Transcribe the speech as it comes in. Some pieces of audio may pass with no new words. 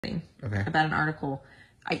Okay. About an article.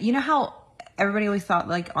 You know how everybody always thought,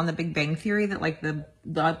 like, on the Big Bang Theory that, like,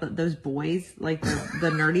 those boys, like, the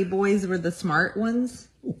nerdy boys were the smart ones?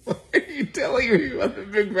 Why are you telling me about the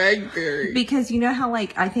Big Bang Theory? Because you know how,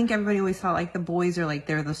 like, I think everybody always thought, like, the boys are, like,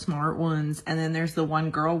 they're the smart ones, and then there's the one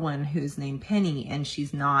girl one who's named Penny, and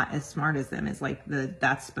she's not as smart as them. It's like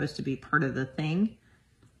that's supposed to be part of the thing.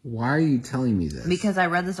 Why are you telling me this? Because I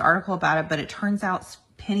read this article about it, but it turns out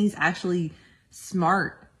Penny's actually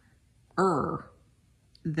smarter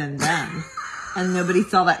than them. And nobody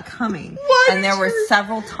saw that coming. And there were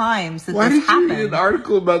several times that this happened. Why did you read an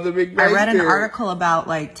article about the Big Bang Theory? I read an article about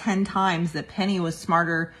like 10 times that Penny was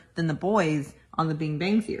smarter than the boys on the Big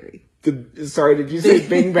Bang Theory. Sorry, did you say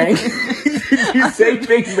Big Bang? Did you say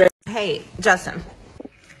Big Bang? Hey, Justin.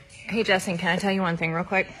 Hey, Justin, can I tell you one thing real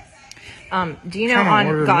quick? Do you know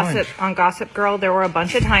on Gossip Girl, there were a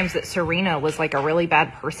bunch of times that Serena was like a really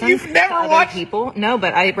bad person. You've never watched people? No,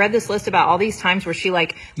 but I read this list about all these times where she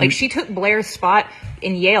she took Blair's spot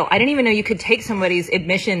in Yale. I didn't even know you could take somebody's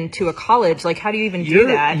admission to a college. Like, how do you even do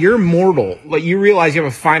that? You're mortal. Like, you realize you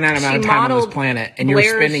have a finite amount of time on this planet, and you're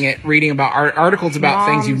spending it reading about articles about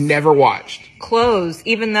things you've never watched. Clothes,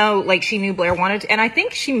 even though like she knew Blair wanted to, and I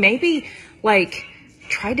think she maybe like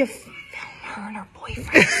tried to film her and her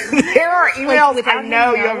boyfriend. There are emails I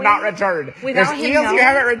know you have not returned. There's emails you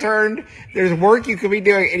haven't returned. There's work you could be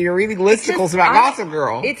doing, and you're reading listicles about Gossip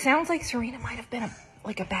Girl. It sounds like Serena might have been a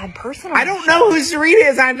bad person. I don't know who Serena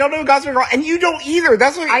is. I don't know Gossip Girl, and you don't either.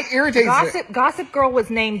 That's what irritates me. Gossip Girl was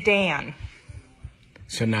named Dan.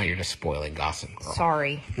 So now you're just spoiling Gossip Girl.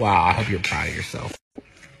 Sorry. Wow, I hope you're proud of yourself.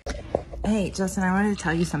 Hey, Justin, I wanted to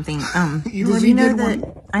tell you something. Did you know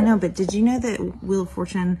that? I know, but did you know that Wheel of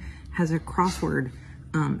Fortune has a crossword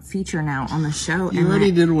feature now on the show? You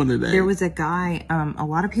already did one today. There was a guy. A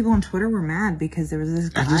lot of people on Twitter were mad because there was this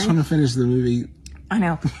guy. I just want to finish the movie. I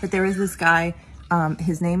know, but there was this guy.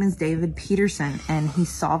 His name is David Peterson, and he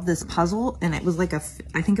solved this puzzle, and it was like I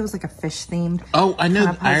think it was like a fish themed. Oh, I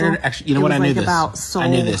know. I heard, actually, you know what? I knew this. About soul. I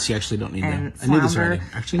knew this. You actually don't need that. I knew this already.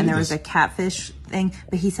 Actually, and there was a catfish thing,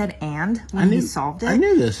 but he said when he solved it. I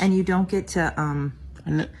knew this. And you don't get to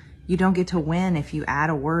you don't get to win if you add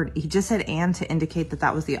a word. He just said "and" to indicate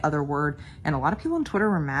that was the other word, and a lot of people on Twitter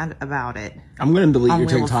were mad about it. I'm going to delete your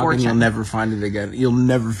TikTok, and you'll never find it again. You'll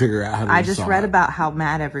never figure out how to. I just read about how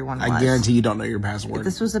mad everyone was. I guarantee you don't know your password. But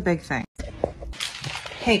this was a big thing.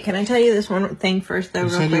 Hey, can I tell you this one thing first, though,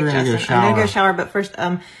 real quick, Justin? I'm gonna go shower, but first,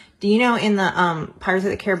 do you know in the Pirates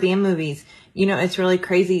of the Caribbean movies, you know, it's really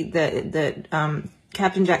crazy that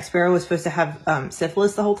Captain Jack Sparrow was supposed to have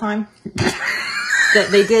syphilis the whole time. That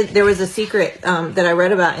they did. There was a secret that I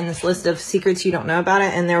read about in this list of secrets you don't know about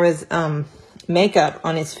it, and there was makeup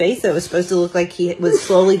on his face that was supposed to look like he was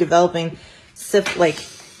slowly developing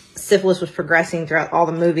syphilis was progressing throughout all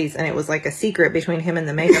the movies, and it was like a secret between him and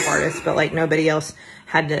the makeup artist, but like nobody else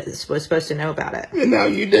was supposed to know about it. And now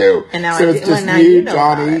you do. And now so it's just you,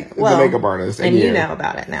 Johnny, the makeup artist, and you know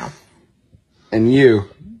about it now. And you,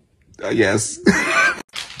 yes.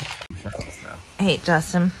 Hey,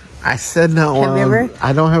 Justin. I said no.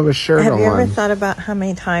 I don't have a shirt on. Have you ever thought about how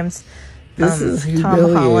many times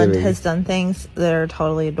Tom Holland has done things that are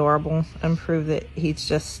totally adorable and prove that he's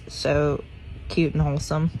just so cute and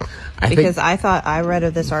wholesome? Because I read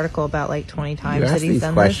of this article about like 20 times that he's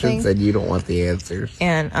done those things, and you don't want the answers.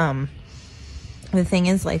 And the thing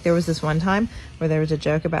is, like, there was this one time where there was a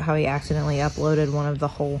joke about how he accidentally uploaded one of the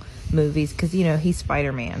whole movies because, you know, he's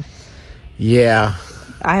Spider-Man. Yeah.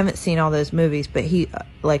 I haven't seen all those movies, but he,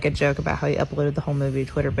 like, a joke about how he uploaded the whole movie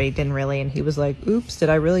to Twitter, but he didn't really, and he was like, oops, did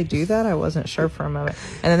I really do that? I wasn't sure for a moment.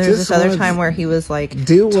 And then there's this other time where he was like,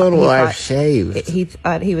 do one while I've shaved. He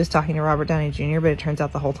thought he was talking to Robert Downey Jr., but it turns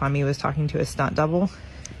out the whole time he was talking to his stunt double.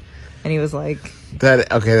 And he was like... that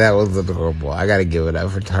was adorable. I gotta give it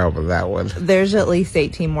up for terrible that one. There's at least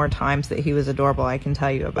 18 more times that he was adorable, I can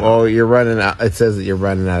tell you about. Well, you're running out. It says that you're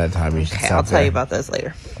running out of time. Okay, I'll tell you about those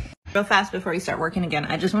later. Real fast before you start working again,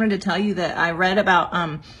 I just wanted to tell you that I read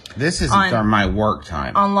about this isn't my work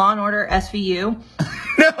time on Law and Order SVU.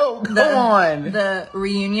 No, come on. The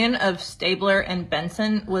reunion of Stabler and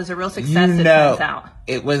Benson was a real success. It turns out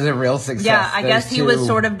it was a real success. Yeah, I guess he was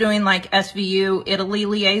sort of doing like SVU Italy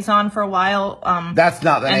liaison for a while. That's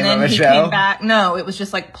not the name of the show. And then he came back. No, it was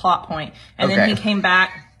just like plot point. And then he came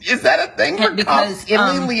back. Is that a thing for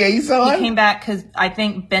Italy liaison? He came back because I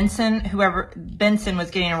think Benson was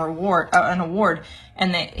getting an award,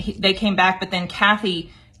 and they came back. But then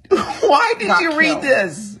Kathy, why did you read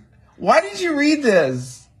this? Why did you read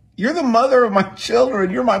this? You're the mother of my children.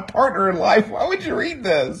 You're my partner in life. Why would you read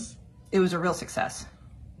this? It was a real success.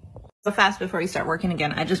 Real fast before you start working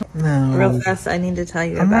again, No. Real fast, I need to tell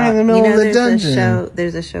you I'm right in the middle of the dungeon.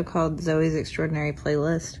 There's a show called Zoe's Extraordinary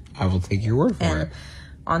Playlist. I will take your word for it.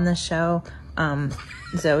 On the show,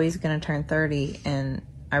 Zoe's gonna turn 30, and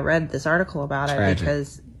I read this article about it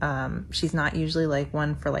because she's not usually like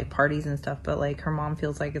one for like parties and stuff, but like her mom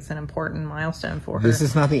feels like it's an important milestone for her. This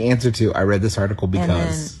is not the answer to. I read this article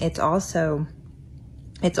because. And then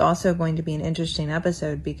it's also going to be an interesting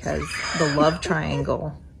episode because the love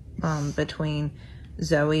triangle between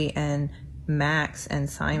Zoe and Max and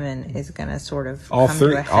Simon is going to sort of come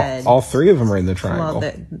to a head. All three of them are in the triangle.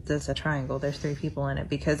 Well, there's a triangle. There's 3 people in it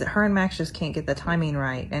because her and Max just can't get the timing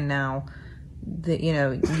right. And now,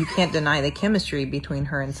 you can't deny the chemistry between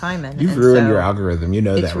her and Simon. You've ruined your algorithm. You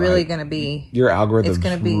know that, It's really going to be... Your algorithm's It's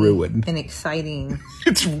going to be ruined. an exciting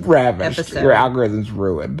It's ravished. episode. Your algorithm's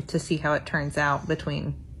ruined. To see how it turns out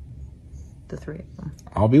between the 3 of them.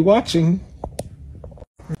 I'll be watching.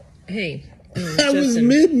 Hey, I was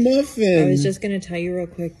mid-muffin. I was just going to tell you real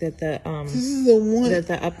quick that this is the one. That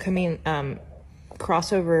the upcoming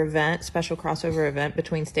special crossover event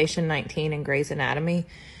between Station 19 and Grey's Anatomy.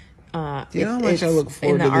 You know how much I look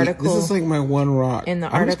forward to this is like my one rock. In the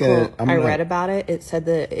article I read about it, it said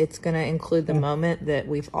that it's going to include the moment that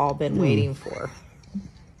we've all been waiting for.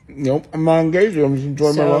 Nope, I'm not engaged. I'm just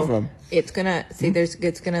enjoying my muffin. It's gonna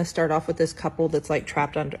it's gonna start off with this couple that's like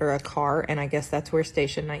trapped under a car, and I guess that's where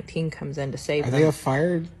Station 19 comes in to save them. Are they a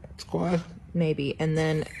fire squad? Maybe, and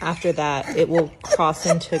then after that, it will cross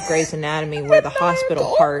into Grey's Anatomy, where the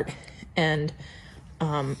hospital part, and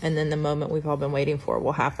then the moment we've all been waiting for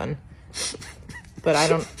will happen. But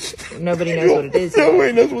nobody knows what it is.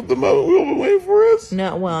 Nobody knows what the moment we've been waiting for is.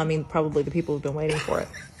 No, well, I mean, probably the people who've been waiting for it.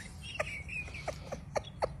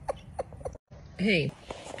 Hey.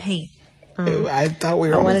 I thought we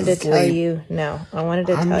were. I wanted to tell you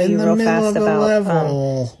real fast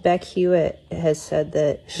about Beck Hewitt has said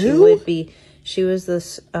that she was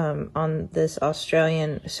this on this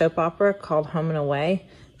Australian soap opera called Home and Away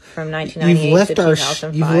from 1998 to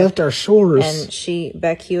 2005. You've left our shores. And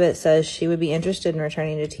Beck Hewitt says she would be interested in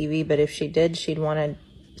returning to TV, but if she did, she'd want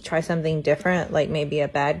to try something different, like maybe a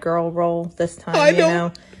bad girl role this time.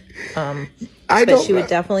 But she would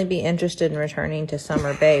definitely be interested in returning to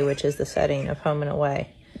Summer Bay, which is the setting of Home and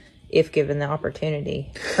Away, if given the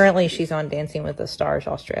opportunity. Currently, she's on Dancing with the Stars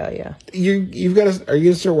Australia. Are you gonna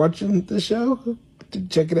start watching the show to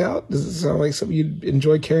check it out? Does it sound like something you'd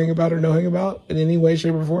enjoy caring about or knowing about in any way,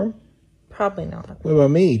 shape, or form? Probably not. What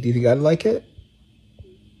about me? Do you think I'd like it?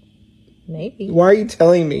 Maybe. Why are you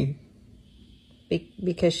telling me?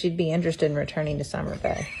 Because she'd be interested in returning to Summer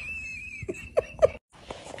Bay.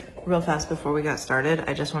 Real fast before we got started,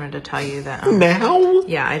 I just wanted to tell you that now.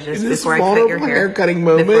 Yeah, before I cut your hair,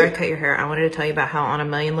 before I cut your hair, I wanted to tell you about how on A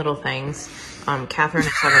Million Little Things, Catherine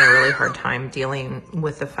is having a really hard time dealing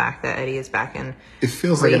with the fact that Eddie is back in. It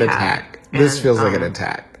feels like an attack. This feels like an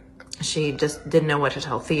attack. She just didn't know what to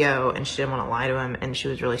tell Theo, and she didn't want to lie to him, and she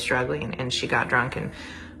was really struggling, and she got drunk and.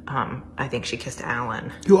 I think she kissed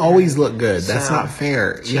Alan. You always look good. That's not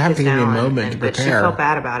fair. You have to give me a moment to prepare. But she felt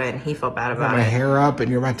bad about it, and he felt bad about it. My hair up,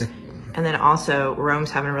 and you're about to... And then also,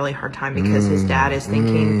 Rome's having a really hard time because his dad is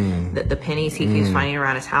thinking that the pennies he keeps finding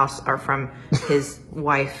around his house are from his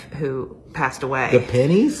wife who passed away. The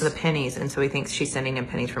pennies? The pennies. And so he thinks she's sending him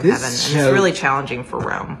pennies from heaven. And it's really challenging for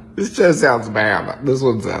Rome. This show sounds bad. This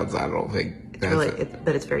one sounds, I don't think...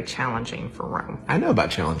 But it's very challenging for Rome. I know about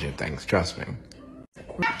challenging things. Trust me.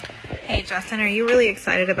 Hey, Justin, are you really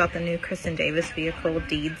excited about the new Kristen Davis vehicle,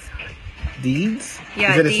 Deeds? Deeds?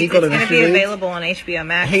 Yeah, Deeds. It's going to be available on HBO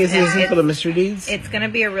Max. Hey, is it a sequel to Mr. Deeds? It's going to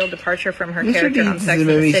be a real departure from her Mr. character Deeds on Sex and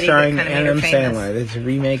the City starring that kind of made her famous. Sandler. It's a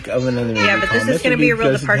remake of another movie. Yeah, but this is going to be a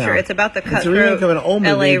real departure. It's about the cutthroat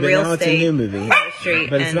LA real estate industry.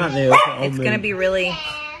 But it's not new. It's going to be really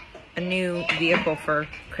a new vehicle for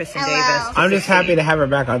Kristen Davis. I'm just happy to have her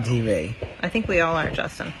back on TV. I think we all are,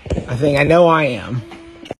 Justin. I know I am.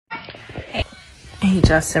 Hey,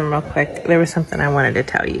 Justin, real quick. There was something I wanted to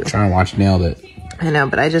tell you. Trying to watch Nailed It. I know,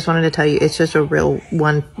 but I just wanted to tell you, it's just a real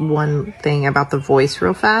one thing about The Voice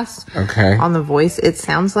real fast. Okay. On The Voice, it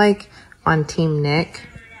sounds like on Team Nick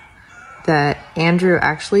that Andrew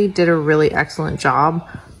actually did a really excellent job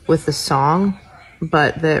with the song,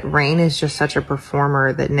 but that Rain is just such a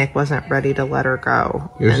performer that Nick wasn't ready to let her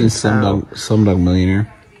go. You've seen Slumdog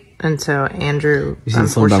Millionaire? And so Andrew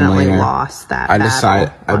unfortunately lost that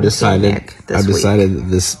battle. I've decided that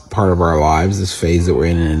this part of our lives, this phase that we're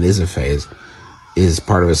in, and it is a phase, is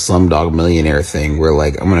part of a Slumdog Millionaire thing where,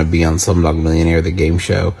 like, I'm going to be on Slumdog Millionaire, the game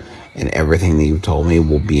show, and everything that you've told me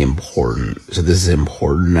will be important. So this is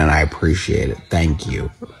important, and I appreciate it. Thank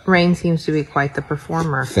you. Rain seems to be quite the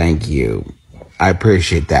performer. Thank you. I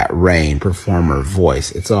appreciate that. Rain, performer,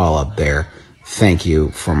 voice. It's all up there. Thank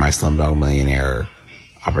you for my Slumdog Millionaire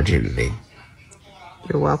opportunity.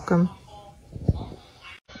 You're welcome.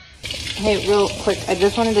 Hey, real quick, I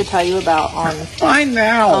just wanted to tell you about Fine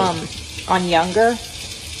now. On Younger,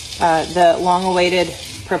 the long-awaited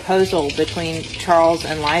proposal between Charles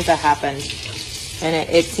and Liza happened, and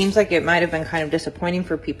it seems like it might have been kind of disappointing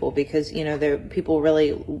for people because the people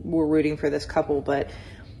really were rooting for this couple, but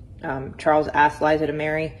Charles asked Liza to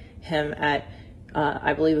marry him at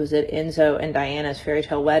I believe it was at Enzo and Diana's fairy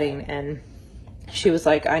tale wedding, and she was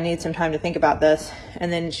like, I need some time to think about this.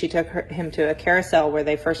 And then she took him to a carousel where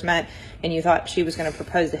they first met, and you thought she was going to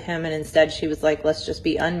propose to him, and instead she was like, let's just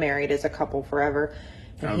be unmarried as a couple forever.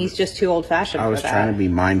 And he's just too old-fashioned for that. I was trying to be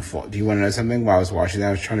mindful. Do you want to know something? While I was watching that,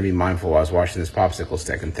 I was trying to be mindful while I was watching this popsicle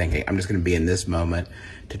stick and thinking, I'm just going to be in this moment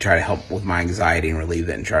to try to help with my anxiety and relieve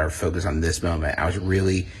it and try to focus on this moment. I was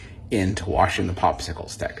really into watching the popsicle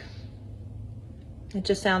stick. It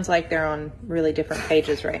just sounds like they're on really different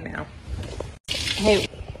pages right now. Hey,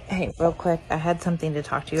 real quick, I had something to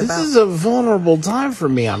talk to you about. This is a vulnerable time for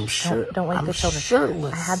me, I'm sure. Don't wake the children.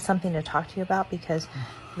 Shirtless. I had something to talk to you about because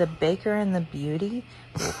The Baker and the Beauty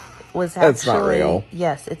was actually... That's not real.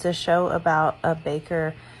 Yes, it's a show about a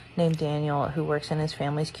baker named Daniel who works in his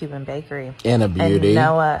family's Cuban bakery. And a beauty. And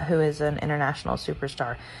Noah, who is an international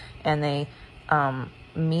superstar. And they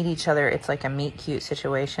meet each other. It's like a meet-cute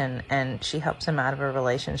situation, and she helps him out of a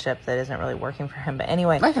relationship that isn't really working for him. But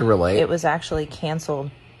anyway, I can relate. It was actually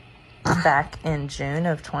canceled back in June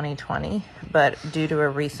of 2020, but due to a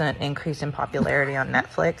recent increase in popularity on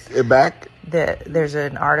Netflix, there's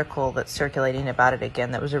an article that's circulating about it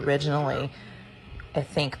again that was originally, I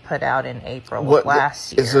think, put out in April of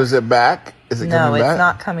last year. So is it back? Is it coming back? No, it's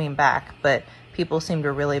not coming back, but people seem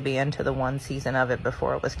to really be into the one season of it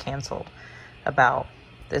before it was canceled, about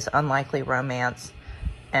this unlikely romance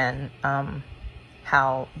and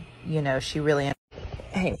how, she really...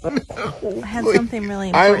 Hey, I had something really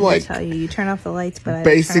important to tell you. You turn off the lights, but I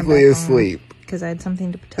basically asleep because I had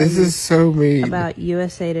something to tell you. This is so mean. About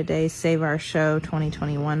USA Today's Save Our Show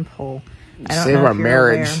 2021 poll. I don't Save know Our if you're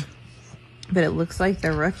Marriage. aware, but it looks like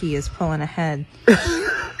the rookie is pulling ahead.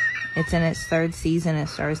 It's in its third season. It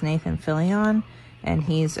stars Nathan Fillion, and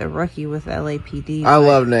he's a rookie with LAPD. I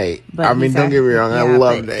love Nate. I mean, don't get me wrong. I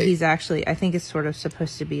love Nate. He's actually, I think it's sort of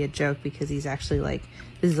supposed to be a joke because he's actually like,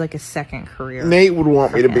 this is like a second career. Nate would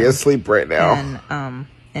want me to be asleep right now.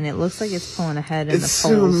 And it looks like it's pulling ahead in the polls. It's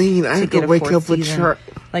so mean. I have to wake up with chart.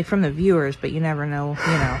 Like from the viewers, but you never know,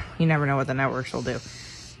 you never know what the networks will do.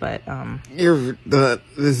 But that's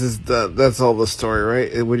all the story,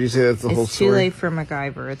 right? Would you say that's the whole story? It's too late for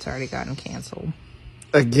MacGyver. It's already gotten canceled.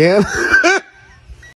 Again?